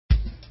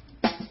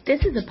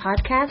This is a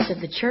podcast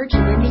of the Church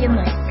of Indian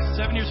Lake.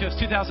 7 years ago, it's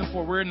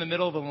 2004. We're in the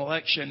middle of an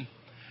election.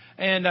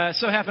 And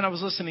so happened I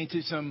was listening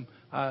to some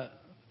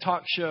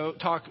talk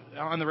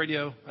on the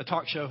radio, a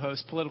talk show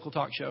host, political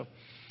talk show.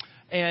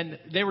 And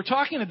they were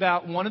talking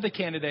about one of the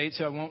candidates,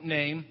 who I won't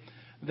name,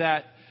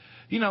 that,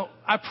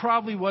 I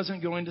probably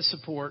wasn't going to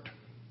support.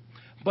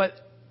 But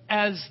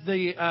as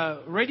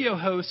the radio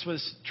host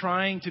was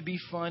trying to be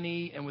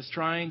funny and was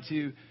trying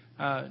to,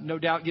 no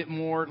doubt, get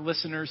more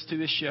listeners to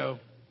his show,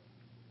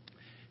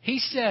 he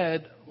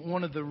said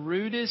one of the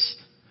rudest,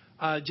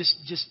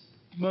 just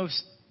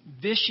most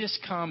vicious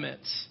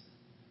comments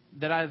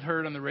that I've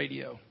heard on the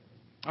radio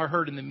or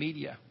heard in the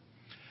media.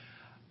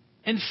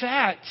 In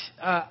fact,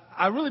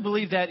 I really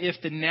believe that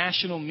if the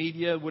national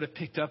media would have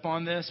picked up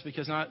on this,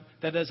 because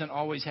that doesn't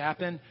always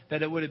happen,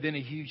 that it would have been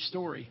a huge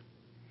story.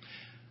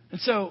 And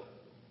so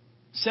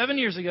 7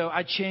 years ago,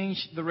 I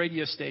changed the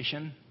radio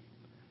station,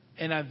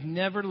 and I've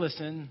never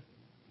listened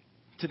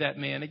to that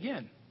man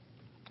again.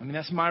 I mean,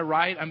 that's my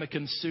right. I'm a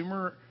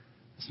consumer.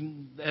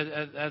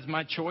 As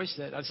my choice,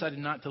 that I decided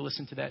not to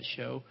listen to that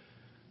show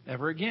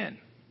ever again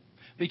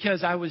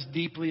because I was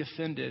deeply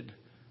offended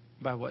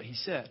by what he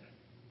said.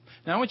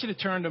 Now, I want you to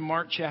turn to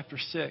Mark chapter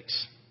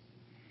 6.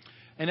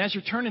 And as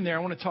you're turning there, I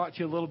want to talk to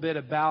you a little bit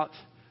about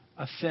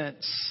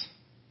offense.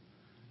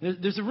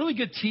 There's a really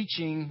good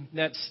teaching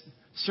that's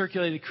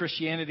circulated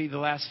Christianity the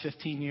last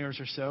 15 years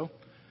or so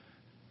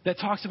that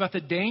talks about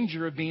the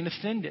danger of being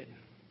offended.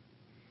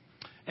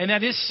 And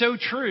that is so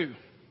true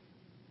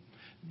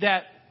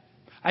that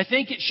I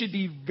think it should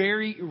be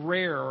very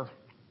rare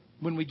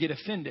when we get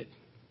offended.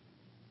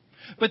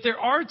 But there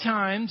are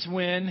times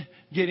when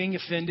getting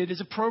offended is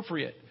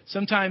appropriate.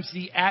 Sometimes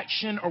the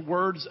action or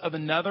words of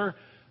another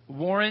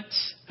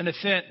warrants an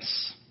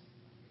offense.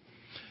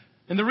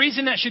 And the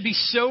reason that should be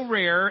so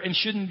rare and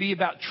shouldn't be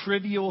about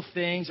trivial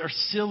things or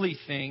silly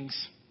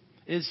things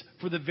is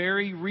for the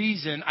very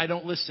reason I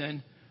don't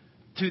listen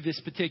to this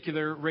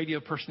particular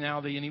radio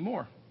personality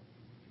anymore.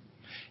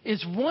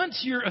 Is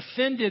once you're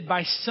offended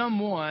by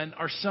someone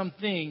or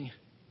something,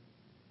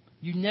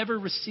 you never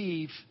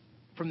receive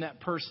from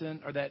that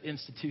person or that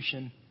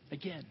institution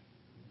again.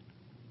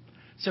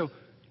 So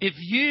if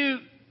you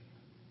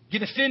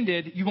get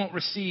offended, you won't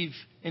receive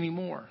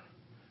anymore.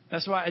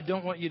 That's why I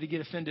don't want you to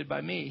get offended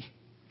by me,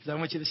 because I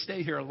want you to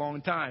stay here a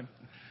long time.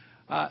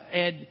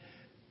 And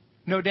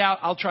no doubt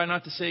I'll try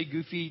not to say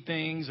goofy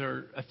things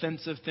or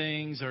offensive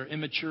things or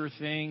immature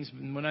things.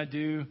 And when I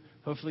do,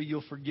 hopefully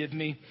you'll forgive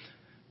me.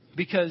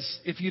 Because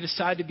if you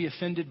decide to be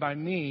offended by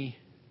me,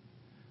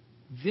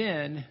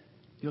 then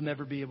you'll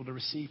never be able to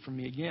receive from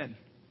me again.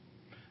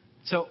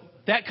 So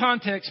that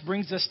context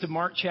brings us to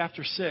Mark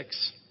chapter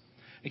 6.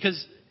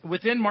 Because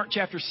within Mark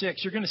chapter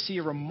 6, you're going to see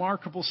a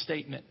remarkable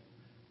statement.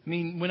 I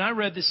mean, when I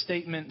read this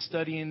statement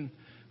studying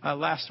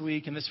last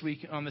week and this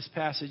week on this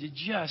passage, it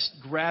just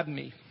grabbed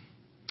me.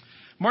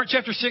 Mark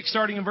chapter 6,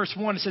 starting in verse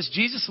 1, it says,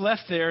 Jesus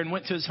left there and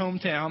went to his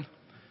hometown,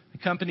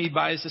 accompanied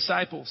by his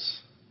disciples.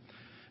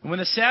 And when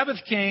the Sabbath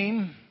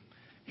came,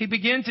 he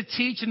began to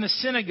teach in the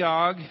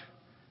synagogue.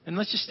 And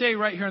let's just stay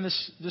right here in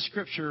this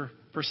scripture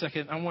for a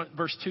second. I want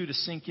verse 2 to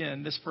sink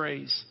in, this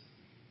phrase.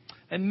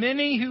 And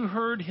many who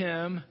heard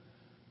him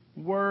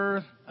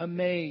were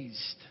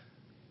amazed.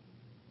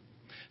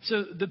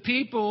 So the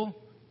people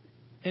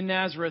in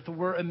Nazareth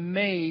were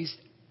amazed,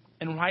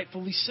 and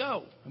rightfully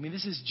so. I mean,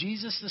 this is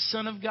Jesus, the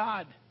Son of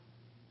God,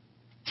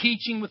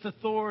 teaching with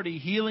authority,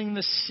 healing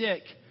the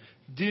sick,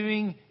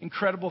 doing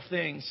incredible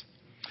things.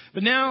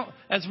 But now,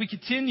 as we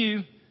continue,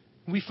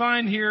 we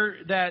find here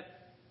that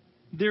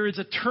there is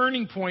a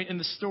turning point in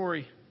the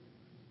story,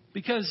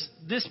 because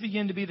this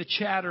began to be the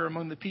chatter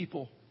among the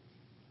people.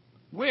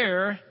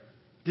 Where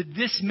did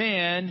this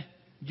man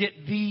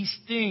get these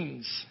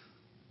things?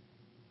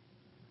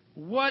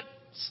 What's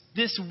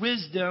this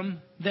wisdom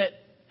that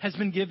has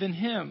been given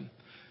him?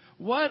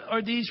 What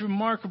are these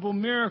remarkable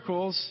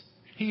miracles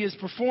he is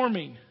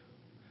performing?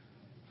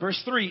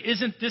 Verse 3,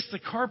 isn't this the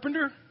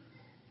carpenter?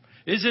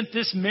 Isn't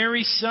this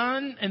Mary's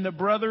son and the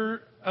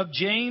brother of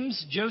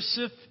James,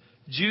 Joseph,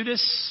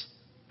 Judas,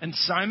 and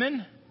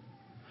Simon?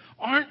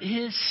 Aren't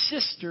his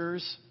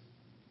sisters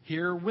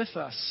here with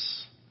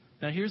us?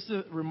 Now here's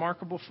the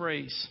remarkable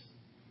phrase.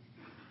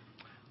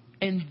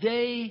 And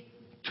they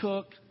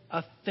took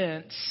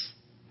offense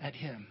at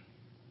him.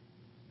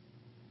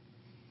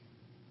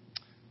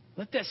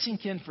 Let that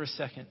sink in for a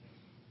second.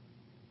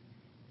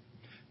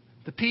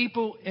 The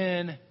people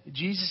in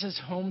Jesus'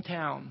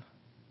 hometown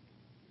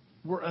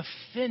were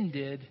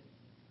offended.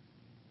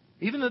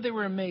 Even though they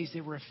were amazed,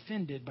 they were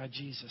offended by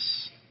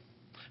Jesus.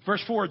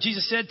 Verse 4,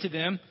 Jesus said to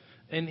them,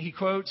 and he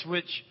quotes,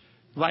 which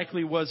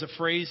likely was a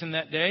phrase in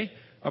that day,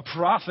 a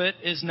prophet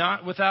is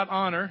not without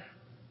honor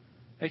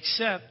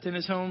except in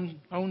his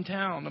own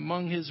town,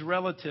 among his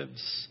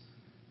relatives,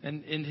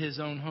 and in his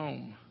own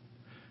home.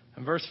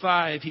 And verse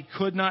 5, he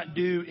could not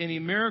do any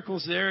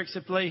miracles there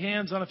except lay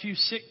hands on a few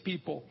sick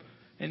people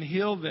and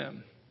heal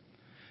them.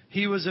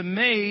 He was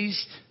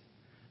amazed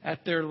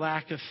at their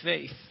lack of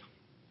faith.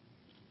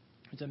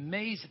 He was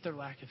amazed at their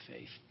lack of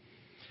faith.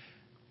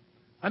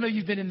 I know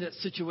you've been in that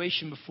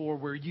situation before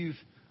where you've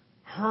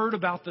heard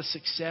about the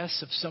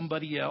success of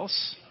somebody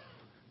else,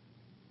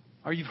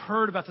 or you've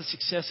heard about the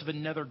success of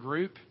another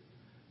group,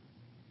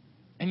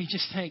 and you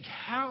just think,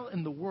 how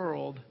in the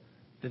world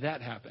did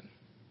that happen?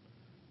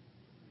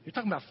 You're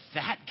talking about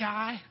that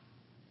guy?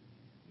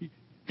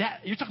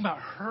 You're talking about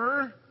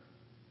her?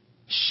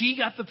 She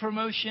got the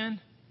promotion?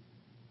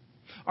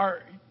 Or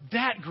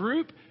that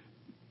group?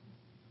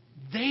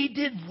 They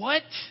did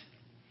what?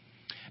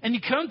 And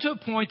you come to a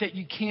point that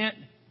you can't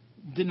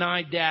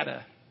deny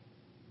data.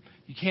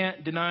 You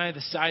can't deny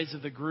the size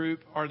of the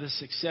group or the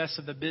success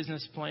of the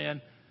business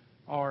plan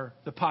or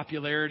the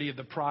popularity of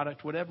the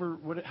product,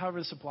 however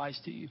this applies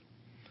to you.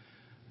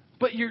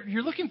 But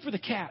you're looking for the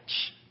catch.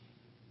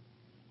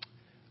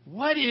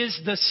 What is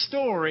the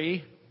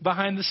story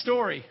behind the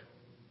story?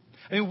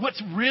 I mean,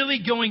 what's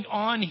really going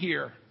on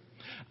here?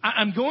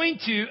 I'm going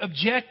to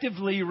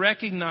objectively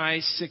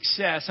recognize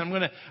success. I'm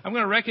going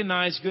to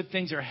recognize good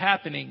things are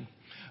happening.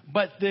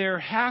 But there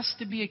has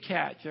to be a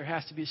catch. There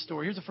has to be a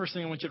story. Here's the first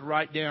thing I want you to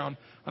write down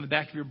on the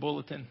back of your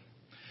bulletin.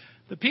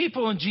 The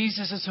people in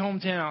Jesus'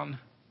 hometown,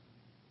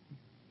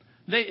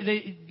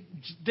 they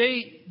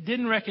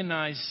didn't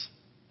recognize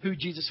who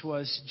Jesus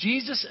was.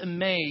 Jesus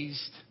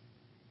amazed,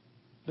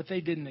 but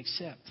they didn't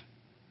accept.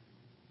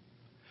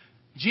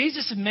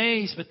 Jesus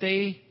amazed, but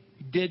they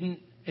didn't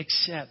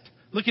accept.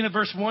 Looking at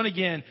verse 1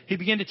 again, he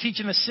began to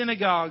teach in the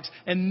synagogues,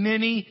 and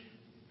many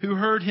who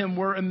heard him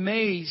were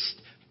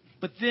amazed.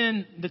 But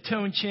then the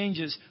tone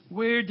changes.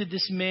 Where did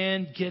this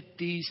man get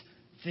these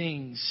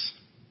things?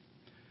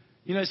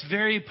 You know, it's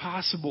very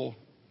possible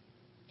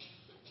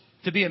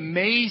to be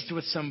amazed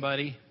with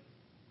somebody,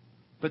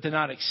 but to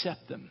not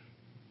accept them.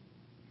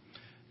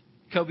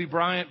 Kobe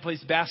Bryant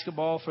plays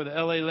basketball for the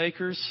LA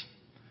Lakers,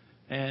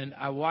 and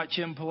I watch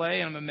him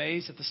play, and I'm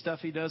amazed at the stuff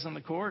he does on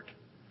the court.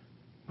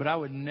 But I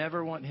would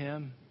never want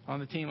him on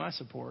the team I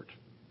support.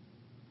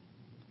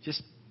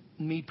 Just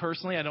me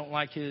personally, I don't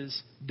like his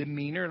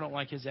demeanor. I don't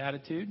like his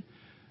attitude.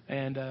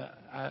 And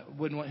I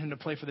wouldn't want him to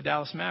play for the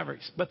Dallas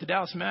Mavericks. But the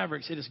Dallas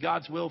Mavericks, it is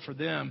God's will for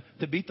them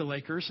to beat the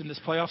Lakers in this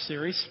playoff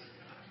series.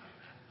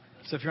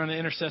 So if you're on the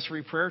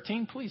intercessory prayer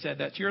team, please add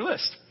that to your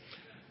list.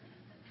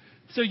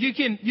 So you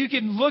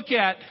can look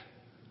at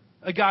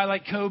a guy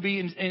like Kobe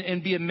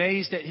and be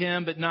amazed at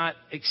him, but not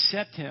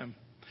accept him.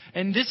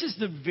 And this is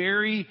the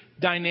very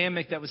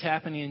dynamic that was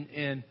happening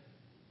in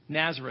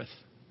Nazareth.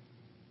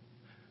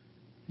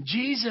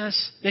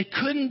 Jesus, they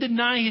couldn't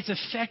deny his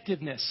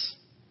effectiveness.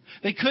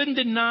 They couldn't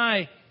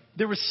deny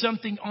there was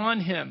something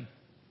on him.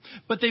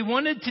 But they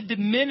wanted to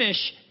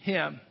diminish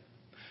him.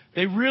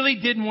 They really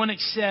didn't want to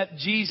accept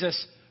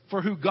Jesus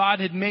for who God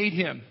had made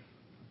him.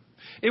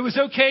 It was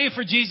okay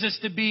for Jesus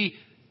to be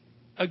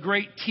a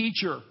great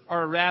teacher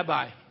or a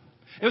rabbi.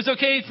 It was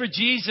okay for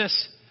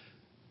Jesus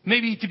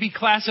maybe to be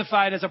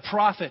classified as a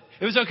prophet.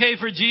 It was okay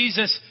for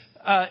Jesus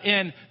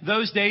in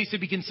those days to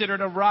be considered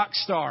a rock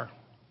star.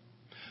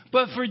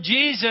 But for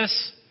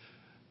Jesus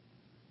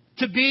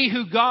to be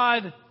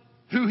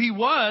who he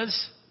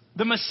was,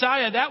 the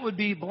Messiah, that would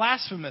be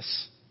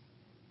blasphemous.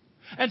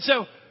 And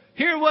so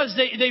here it was,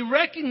 they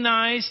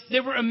recognized, they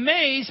were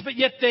amazed, but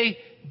yet they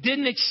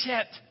didn't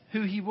accept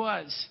who he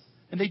was.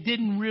 And they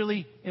didn't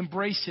really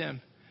embrace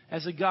him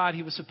as a God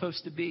he was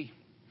supposed to be.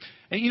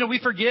 And we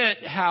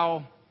forget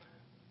how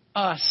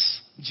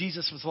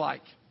Jesus was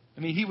like. I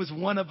mean, he was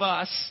one of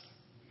us.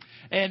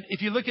 And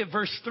if you look at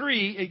verse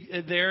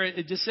 3 there,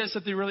 it just says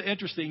something really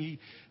interesting. He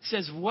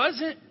says,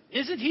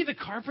 isn't he the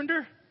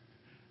carpenter?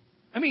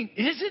 I mean,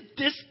 isn't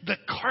this the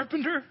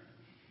carpenter?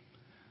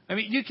 I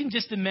mean, you can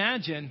just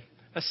imagine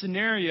a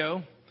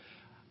scenario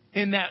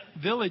in that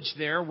village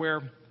there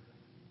where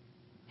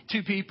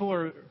two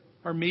people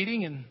are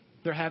meeting and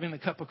they're having a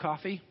cup of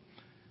coffee.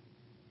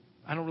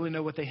 I don't really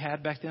know what they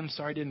had back then.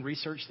 Sorry, I didn't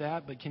research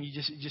that. But can you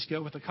just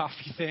go with the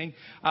coffee thing?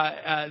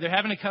 They're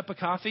having a cup of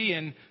coffee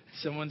and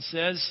someone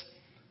says,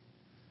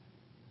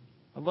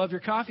 I love your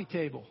coffee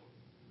table.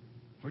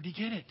 Where'd you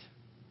get it?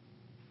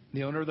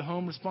 The owner of the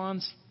home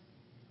responds,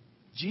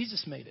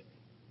 Jesus made it.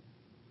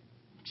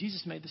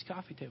 Jesus made this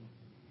coffee table.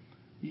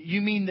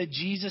 You mean the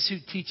Jesus who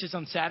teaches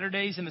on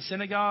Saturdays in the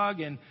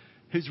synagogue and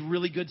who's a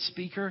really good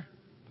speaker?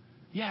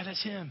 Yeah,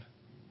 that's him.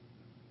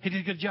 He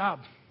did a good job.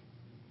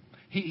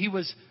 He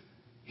was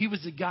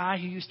the guy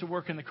who used to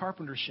work in the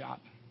carpenter shop.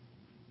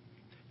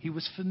 He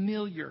was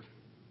familiar.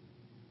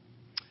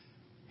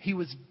 He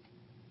was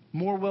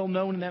more well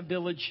known in that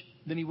village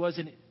than he was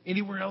in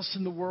anywhere else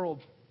in the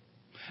world.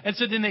 And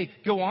so then they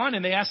go on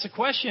and they ask the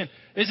question,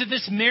 is it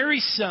this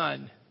Mary's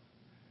son?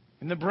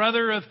 And the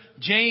brother of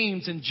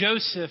James and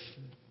Joseph,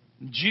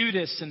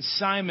 Judas and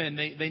Simon,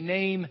 they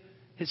name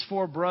his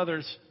four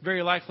brothers.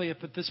 Very likely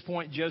if at this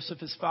point Joseph,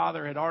 his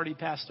father, had already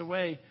passed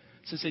away,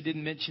 since they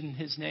didn't mention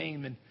his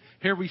name. And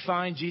here we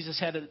find Jesus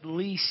had at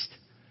least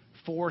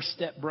 4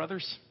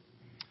 stepbrothers.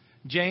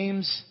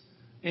 James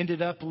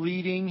ended up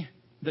leading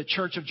the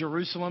church of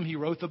Jerusalem. He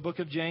wrote the book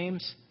of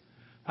James.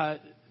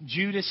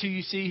 Judas, who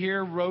you see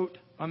here, wrote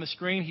on the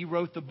screen, he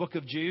wrote the book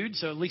of Jude.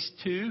 So at least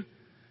 2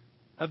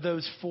 of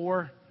those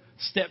 4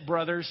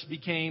 stepbrothers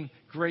became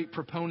great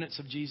proponents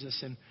of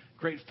Jesus and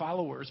great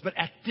followers. But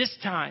at this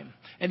time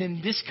and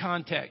in this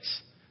context,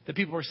 the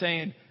people were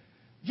saying,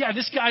 yeah,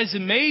 this guy's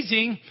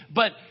amazing,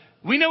 but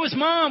we know his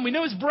mom, we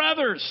know his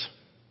brothers.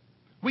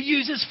 We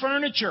use his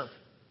furniture.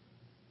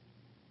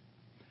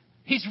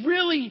 He's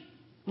really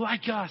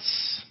like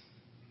us.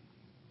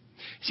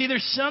 See,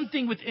 there's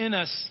something within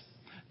us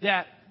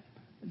that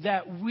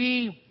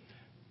we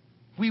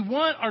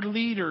want our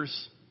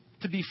leaders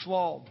to be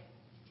flawed.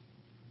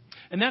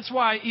 And that's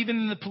why even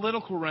in the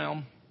political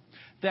realm,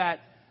 that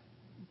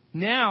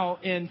now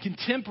in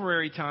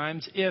contemporary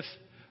times, if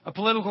a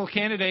political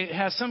candidate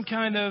has some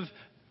kind of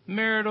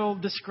marital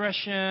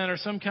discretion or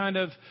some kind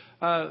of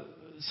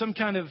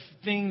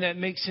thing that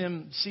makes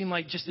him seem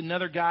like just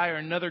another guy or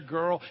another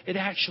girl, it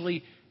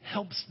actually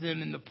helps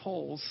them in the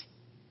polls.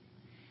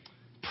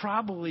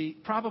 Probably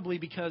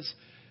because,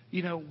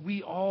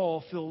 we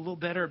all feel a little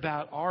better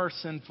about our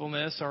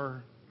sinfulness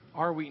or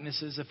our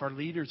weaknesses if our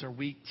leaders are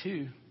weak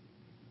too.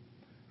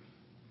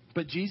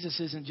 But Jesus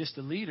isn't just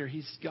a leader,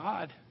 he's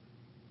God.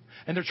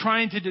 And they're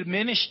trying to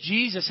diminish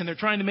Jesus, and they're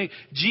trying to make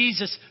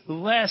Jesus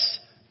less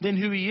than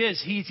who he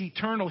is. He's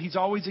eternal. He's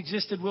always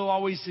existed, will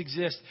always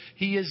exist.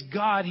 He is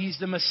God. He's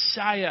the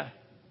Messiah.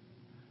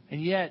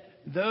 And yet,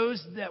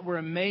 those that were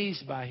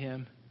amazed by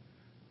him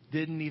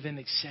didn't even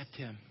accept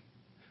him.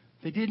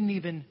 They didn't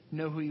even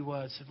know who he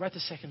was. Write the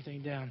second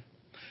thing down.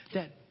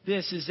 That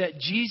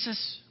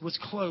Jesus was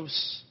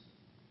close.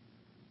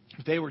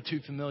 They were too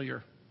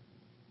familiar.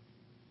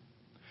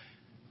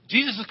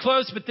 Jesus was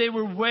close, but they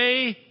were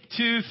way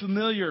too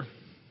familiar.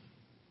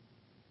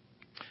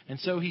 And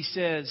so he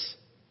says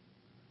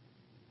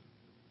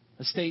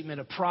a statement,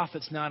 a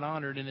prophet's not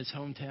honored in his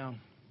hometown.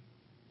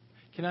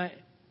 Can I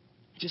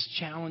just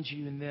challenge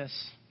you in this?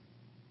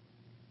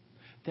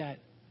 That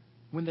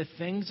when the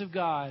things of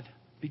God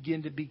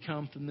begin to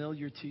become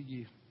familiar to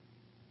you,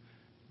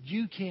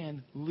 you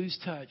can lose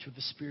touch with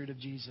the Spirit of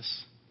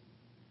Jesus.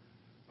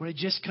 When it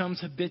just becomes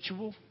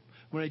habitual,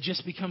 when it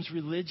just becomes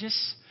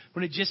religious,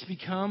 when it just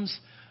becomes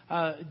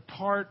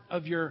part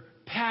of your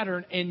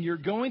pattern and you're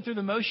going through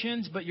the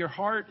motions, but your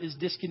heart is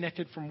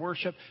disconnected from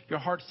worship, your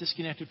heart's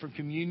disconnected from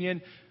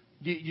communion,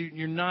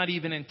 you're not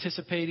even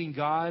anticipating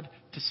God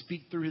to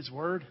speak through his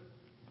word,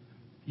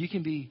 you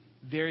can be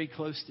very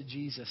close to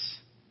Jesus,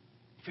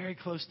 very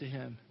close to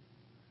him,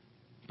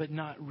 but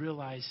not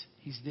realize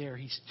he's there.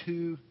 He's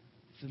too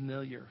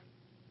familiar.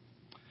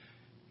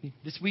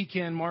 This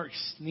weekend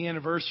marks the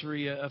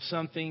anniversary of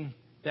something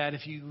that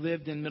if you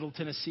lived in Middle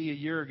Tennessee a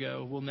year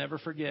ago, we'll never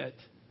forget,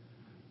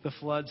 the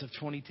floods of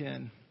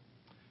 2010.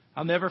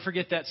 I'll never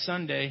forget that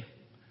Sunday.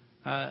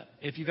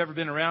 If you've ever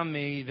been around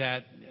me,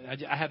 that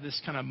I have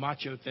this kind of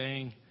macho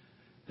thing,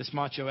 this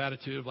macho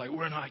attitude of like,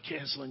 we're not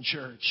canceling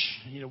church.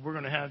 We're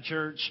going to have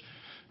church.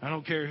 I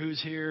don't care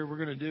who's here. We're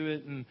going to do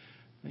it. And,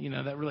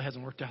 that really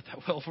hasn't worked out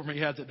that well for me,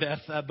 has it, Beth?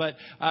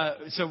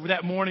 So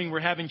that morning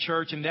we're having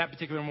church, and that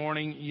particular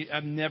morning,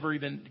 I've never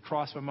even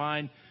crossed my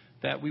mind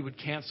that we would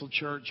cancel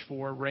church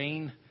for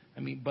rain.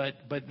 But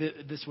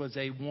this was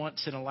a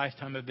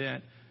once-in-a-lifetime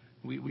event.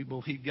 We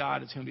believe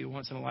God, it's going to be a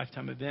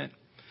once-in-a-lifetime event.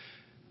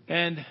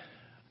 And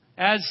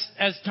as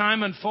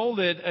time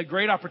unfolded, a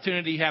great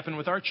opportunity happened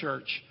with our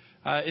church.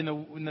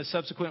 In the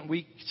subsequent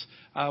weeks,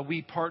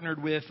 we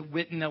partnered with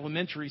Whitten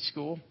Elementary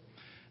School.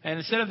 And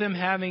instead of them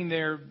having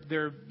their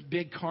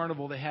big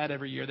carnival they had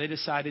every year, they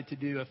decided to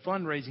do a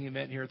fundraising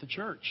event here at the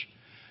church.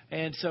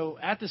 And so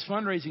at this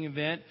fundraising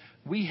event,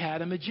 we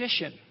had a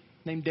magician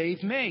named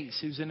Dave Mays,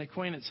 who's an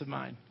acquaintance of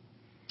mine.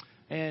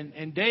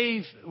 And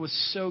Dave was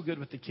so good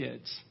with the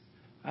kids.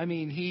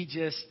 He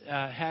just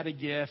had a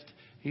gift.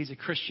 He's a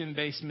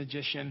Christian-based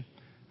magician.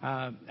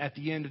 At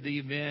the end of the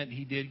event,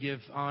 he did give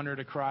honor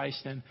to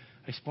Christ and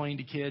explained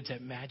to kids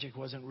that magic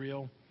wasn't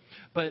real.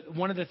 But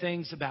one of the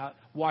things about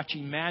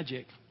watching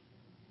magic,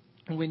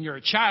 when you're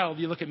a child,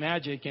 you look at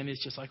magic and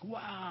it's just like,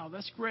 wow,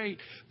 that's great.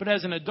 But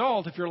as an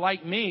adult, if you're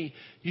like me,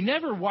 you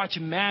never watch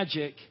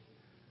magic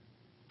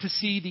to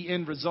see the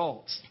end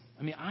results.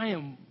 I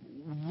am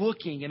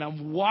looking and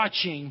I'm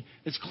watching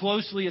as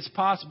closely as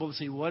possible to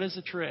see what is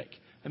the trick.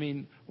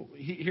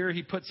 Here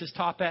he puts his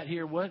top hat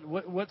here.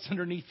 What's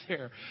underneath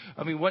there?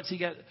 What's he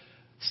got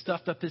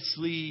stuffed up his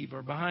sleeve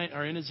or behind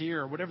or in his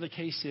ear or whatever the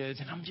case is?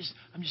 And I'm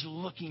just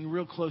looking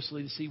real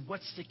closely to see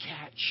what's the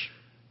catch.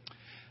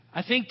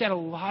 I think that a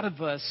lot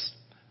of us,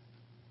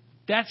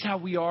 that's how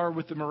we are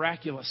with the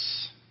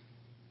miraculous.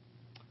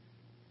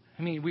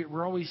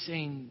 We're always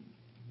saying,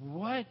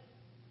 what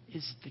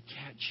is the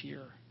catch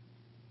here?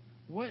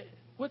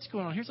 What's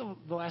going on? Here's the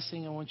last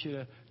thing I want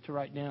you to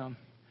write down.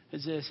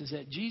 Is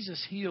that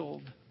Jesus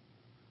healed,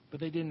 but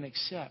they didn't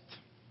accept.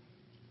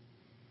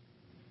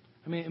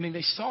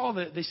 They saw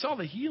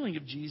the healing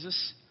of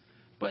Jesus,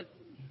 but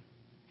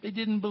they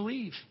didn't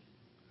believe.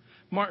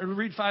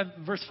 Read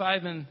verse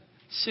 5 and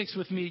 6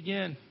 with me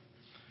again.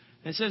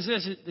 And it says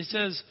this. It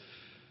says,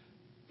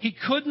 he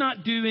could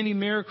not do any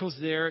miracles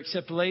there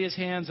except lay his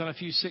hands on a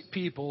few sick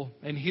people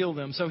and heal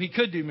them. So he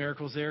could do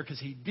miracles there because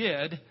he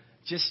did.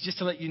 Just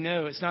to let you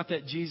know, it's not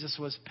that Jesus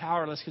was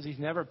powerless, because he's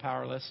never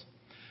powerless.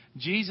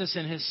 Jesus,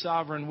 in his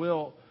sovereign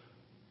will,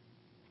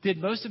 did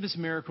most of his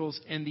miracles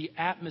in the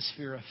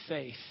atmosphere of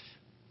faith.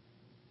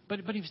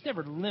 But he was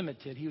never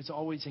limited. He was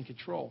always in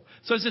control.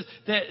 So it says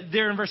that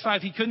there in verse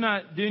 5, he could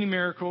not do any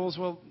miracles.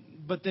 Well,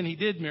 but then he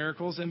did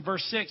miracles. In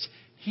verse 6,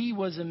 he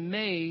was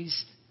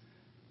amazed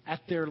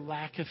at their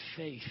lack of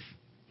faith.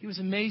 He was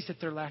amazed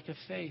at their lack of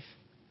faith.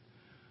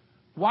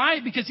 Why?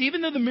 Because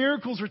even though the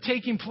miracles were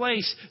taking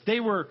place, they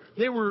were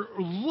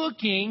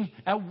looking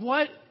at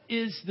what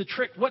is the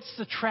trick, what's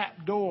the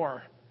trap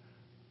door.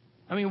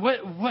 I mean, what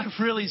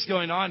really is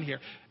going on here?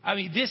 I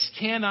mean, this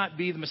cannot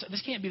be the Messiah.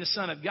 This can't be the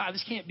Son of God.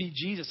 This can't be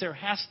Jesus. There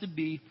has to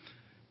be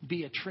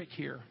a trick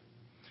here.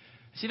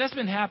 See, that's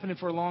been happening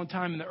for a long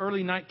time. In the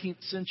early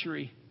 19th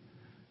century,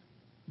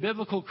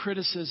 biblical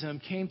criticism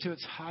came to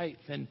its height,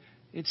 and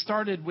it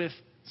started with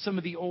some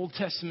of the Old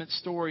Testament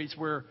stories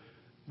where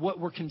what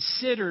were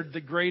considered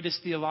the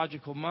greatest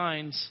theological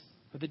minds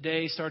of the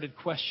day started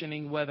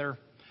questioning whether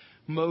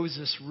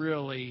Moses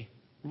really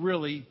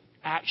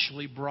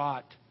actually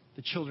brought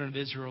the children of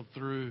Israel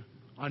through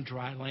on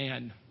dry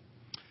land.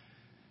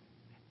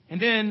 And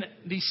then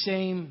these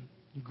same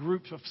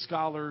group of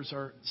scholars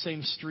or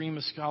same stream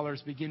of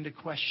scholars begin to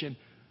question,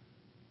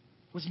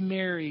 was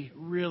Mary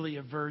really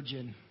a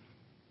virgin?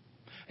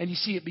 And you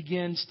see it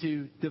begins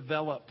to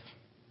develop.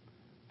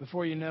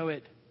 Before you know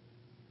it,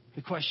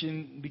 the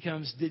question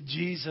becomes, did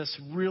Jesus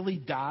really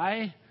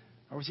die?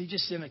 Or was he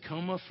just in a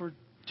coma for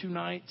 2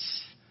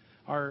 nights?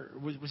 Or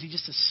was he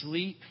just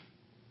asleep?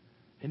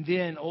 And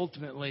then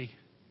ultimately,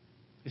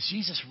 is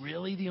Jesus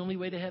really the only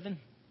way to heaven?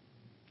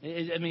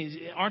 I mean,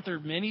 aren't there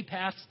many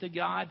paths to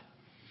God?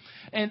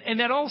 And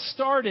that all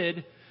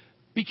started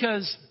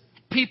because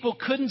people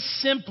couldn't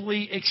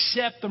simply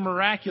accept the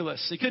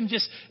miraculous. They couldn't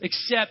just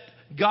accept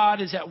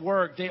God is at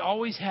work. They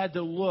always had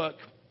to look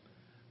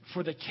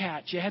for the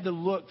catch. They had to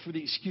look for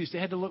the excuse. They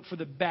had to look for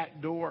the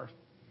back door.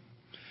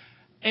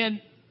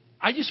 And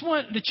I just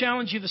want to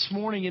challenge you this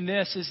morning in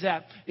this is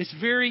that it's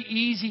very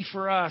easy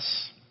for us.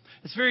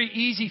 It's very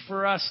easy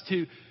for us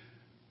to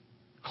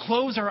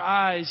close our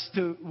eyes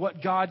to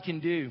what God can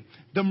do.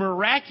 The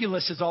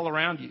miraculous is all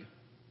around you.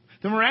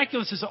 The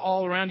miraculous is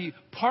all around you.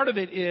 Part of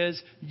it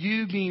is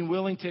you being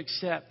willing to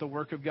accept the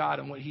work of God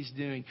and what He's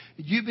doing.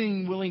 You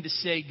being willing to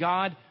say,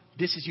 God,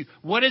 this is you.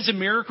 What is a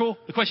miracle?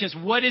 The question is,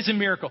 what is a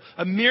miracle?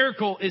 A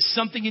miracle is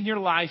something in your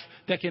life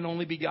that can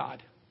only be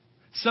God.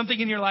 Something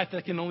in your life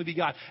that can only be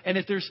God. And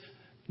if there's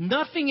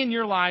nothing in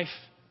your life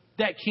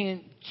that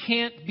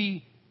can't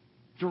be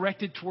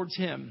directed towards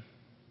Him,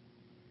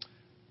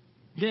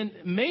 then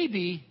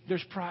maybe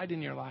there's pride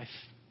in your life.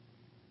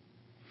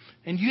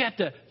 And you have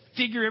to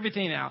figure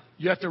everything out.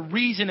 You have to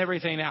reason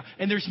everything out.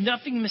 And there's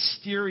nothing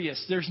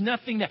mysterious. There's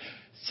nothing that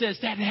says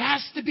that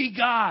has to be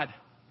God.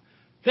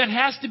 That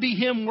has to be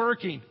Him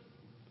working.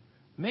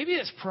 Maybe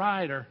it's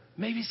pride or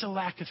maybe it's a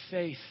lack of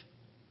faith.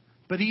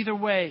 But either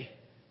way,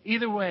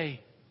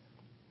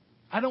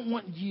 I don't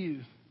want you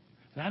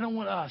and I don't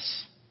want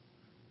us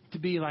to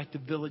be like the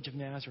village of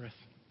Nazareth.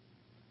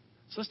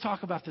 So let's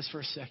talk about this for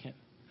a second.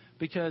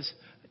 Because,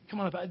 come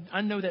on,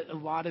 I know that a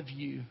lot of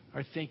you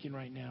are thinking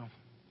right now,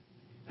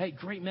 hey,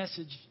 great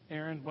message,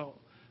 Aaron. Well,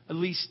 at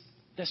least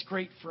that's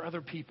great for other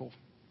people.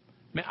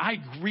 Man, I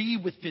agree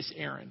with this,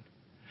 Aaron.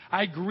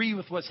 I agree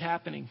with what's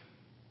happening.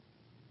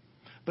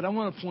 But I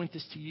want to point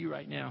this to you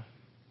right now.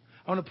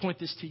 I want to point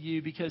this to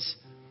you because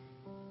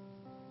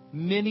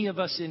many of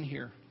us in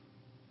here,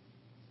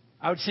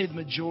 I would say the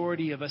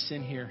majority of us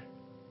in here,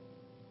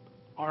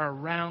 are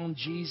around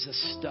Jesus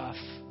stuff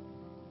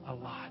a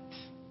lot.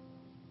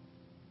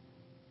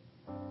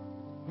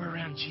 We're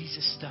around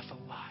Jesus stuff a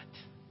lot.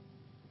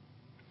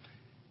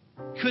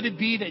 Could it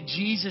be that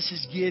Jesus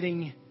is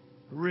getting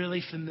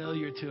really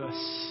familiar to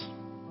us?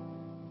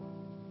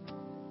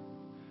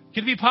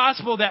 Could it be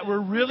possible that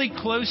we're really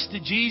close to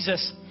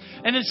Jesus,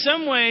 and in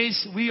some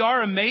ways we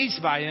are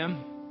amazed by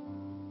Him,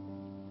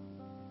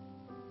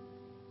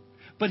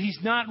 but He's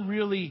not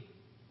really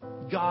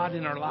God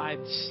in our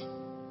lives?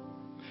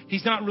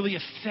 He's not really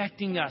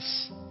affecting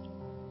us.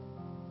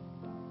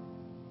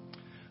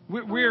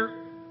 We've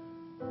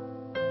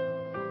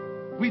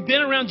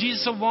been around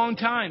Jesus a long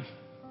time.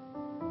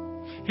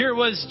 Here it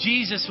was,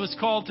 Jesus was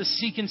called to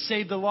seek and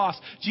save the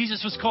lost.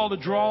 Jesus was called to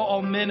draw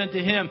all men unto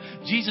Him.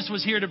 Jesus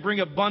was here to bring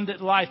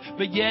abundant life.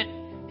 But yet,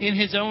 in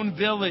His own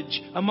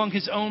village, among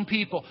His own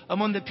people,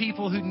 among the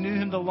people who knew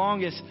Him the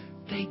longest,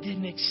 they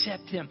didn't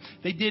accept Him.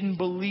 They didn't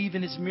believe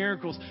in His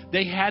miracles.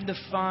 They had to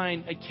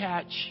find a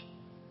catch.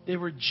 They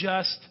were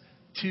just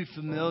too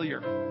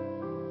familiar.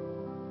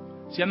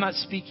 See, I'm not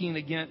speaking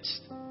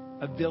against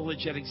a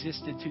village that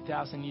existed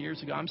 2,000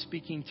 years ago. I'm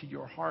speaking to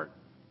your heart.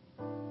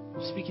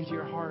 I'm speaking to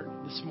your heart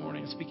this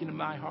morning. I'm speaking to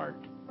my heart.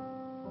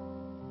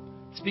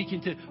 Speaking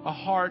to a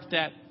heart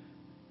that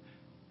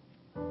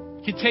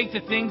can take the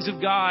things of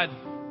God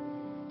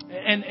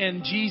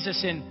and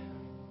Jesus, and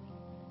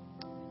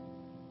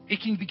it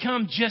can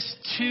become just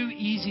too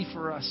easy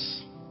for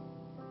us.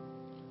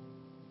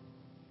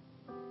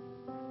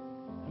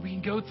 We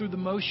can go through the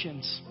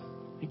motions,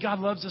 and God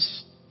loves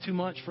us too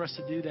much for us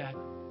to do that.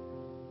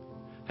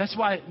 That's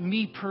why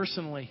me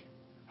personally,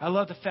 I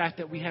love the fact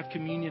that we have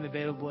communion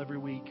available every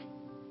week.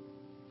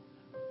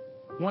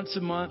 Once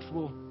a month,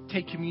 we'll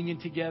take communion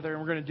together,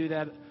 and we're going to do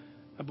that,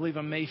 I believe,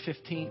 on May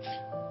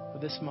 15th of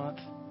this month,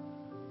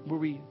 where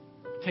we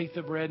take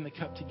the bread and the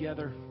cup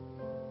together.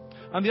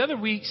 On the other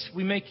weeks,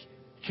 we make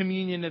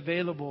communion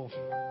available.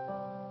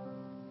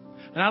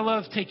 And I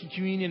love taking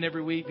communion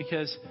every week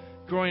because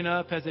growing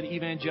up as an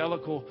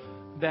evangelical,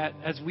 that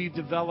as we've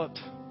developed,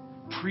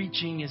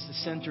 preaching is the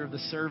center of the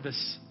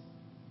service.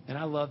 And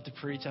I love to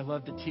preach. I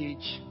love to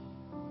teach.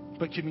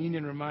 But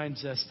communion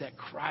reminds us that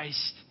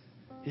Christ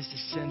is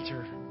the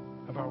center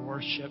of our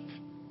worship.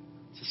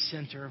 It's the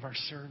center of our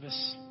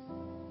service.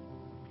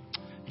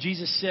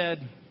 Jesus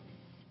said,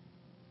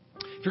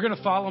 if you're going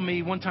to follow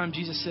me, one time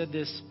Jesus said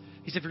this.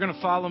 He said, if you're going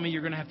to follow me,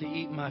 you're going to have to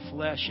eat my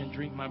flesh and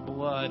drink my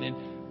blood.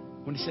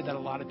 And when he said that, a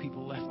lot of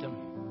people left him.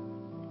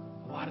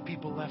 A lot of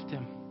people left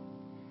him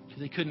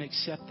because they couldn't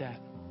accept that.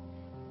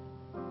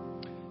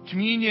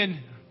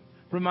 Communion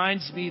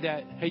reminds me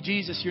that, hey,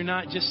 Jesus, you're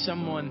not just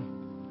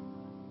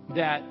someone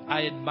that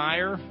I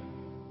admire.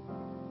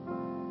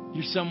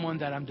 You're someone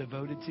that I'm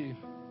devoted to.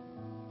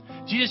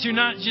 Jesus, you're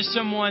not just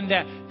someone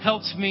that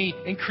helps me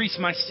increase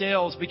my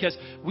sales, because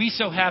we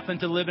so happen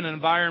to live in an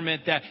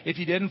environment that if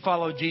you didn't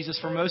follow Jesus,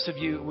 for most of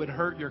you, it would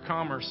hurt your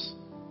commerce.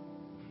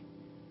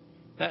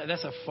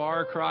 That's a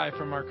far cry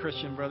from our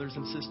Christian brothers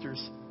and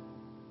sisters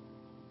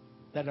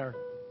that are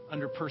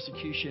under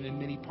persecution in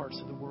many parts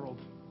of the world.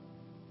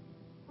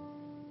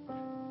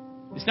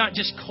 It's not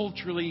just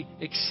culturally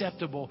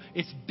acceptable.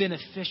 It's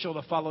beneficial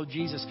to follow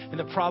Jesus. And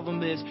the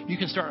problem is you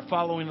can start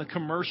following the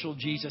commercial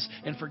Jesus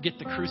and forget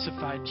the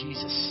crucified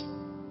Jesus.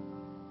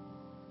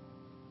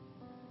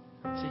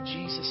 Say,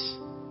 Jesus,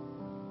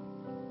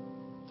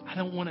 I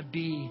don't want to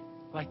be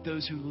like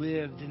those who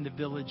lived in the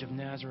village of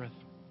Nazareth.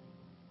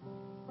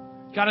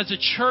 God, as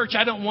a church,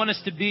 I don't want us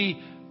to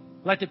be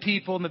like the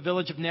people in the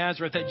village of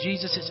Nazareth, that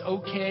Jesus is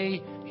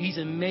okay, He's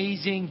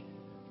amazing,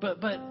 but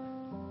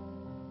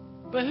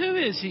who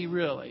is He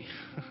really?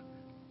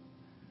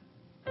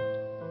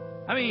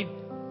 I mean,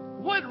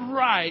 what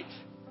right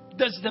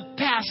does the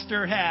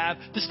pastor have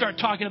to start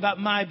talking about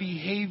my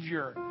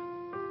behavior?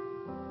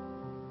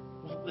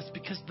 Well, it's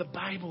because the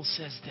Bible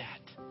says that.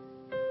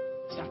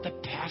 It's not the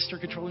pastor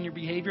controlling your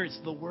behavior. It's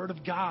the Word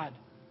of God.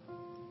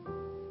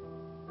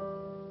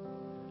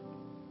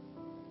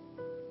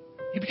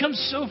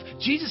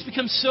 Jesus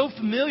becomes so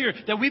familiar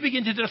that we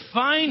begin to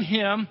define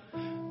Him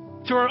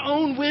to our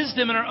own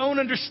wisdom and our own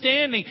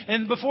understanding.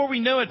 And before we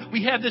know it,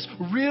 we have this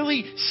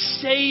really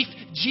safe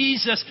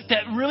Jesus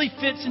that really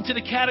fits into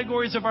the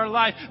categories of our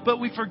life. But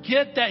we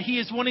forget that He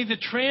is wanting to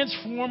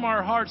transform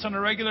our hearts on a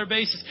regular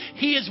basis.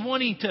 He is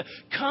wanting to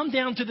come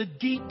down to the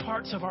deep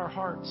parts of our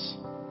hearts.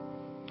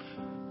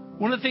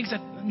 One of the things that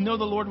I know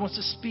the Lord wants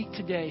to speak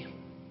today,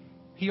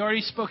 He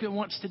already spoke it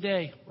once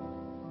today.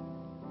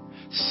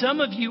 Some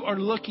of you are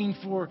looking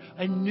for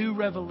a new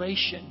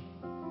revelation.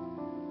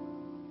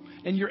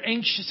 And you're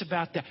anxious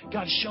about that.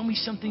 God, show me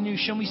something new.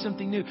 Show me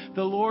something new.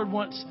 The Lord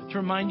wants to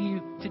remind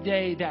you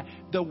today that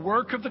the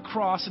work of the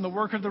cross and the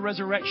work of the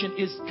resurrection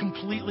is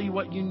completely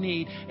what you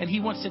need. And He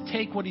wants to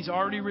take what He's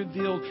already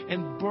revealed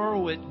and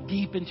burrow it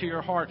deep into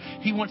your heart.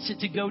 He wants it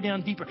to go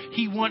down deeper.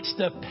 He wants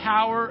the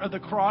power of the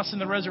cross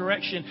and the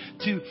resurrection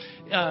to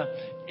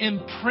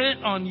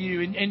imprint on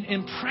you and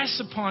impress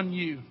upon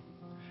you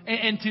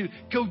and to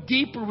go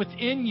deeper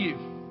within you.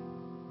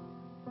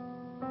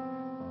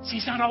 See,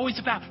 it's not always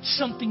about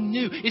something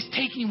new. It's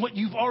taking what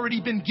you've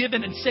already been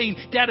given and saying,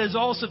 that is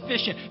all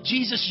sufficient.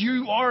 Jesus,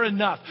 you are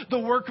enough. The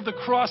work of the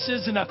cross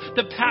is enough.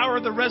 The power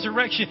of the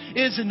resurrection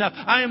is enough.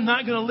 I am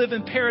not going to live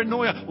in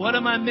paranoia. What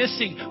am I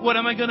missing? What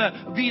am I going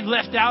to be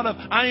left out of?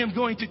 I am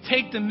going to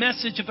take the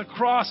message of the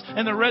cross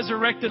and the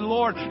resurrected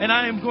Lord, and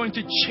I am going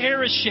to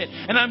cherish it.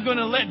 And I'm going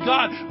to let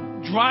God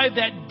drive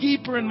that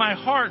deeper in my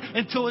heart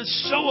until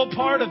it's so a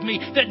part of me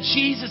that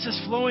Jesus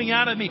is flowing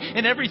out of me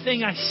and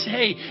everything I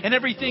say and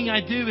everything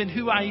I do and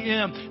who I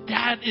am.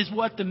 That is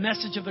what the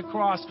message of the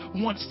cross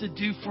wants to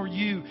do for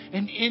you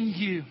and in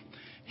you.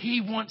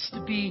 He wants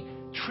to be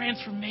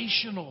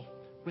transformational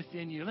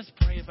within you. Let's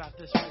pray about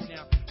this right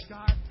now.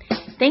 God.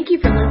 Thank you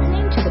for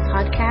listening to the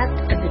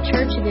podcast of the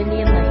Church of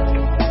Indian Lake.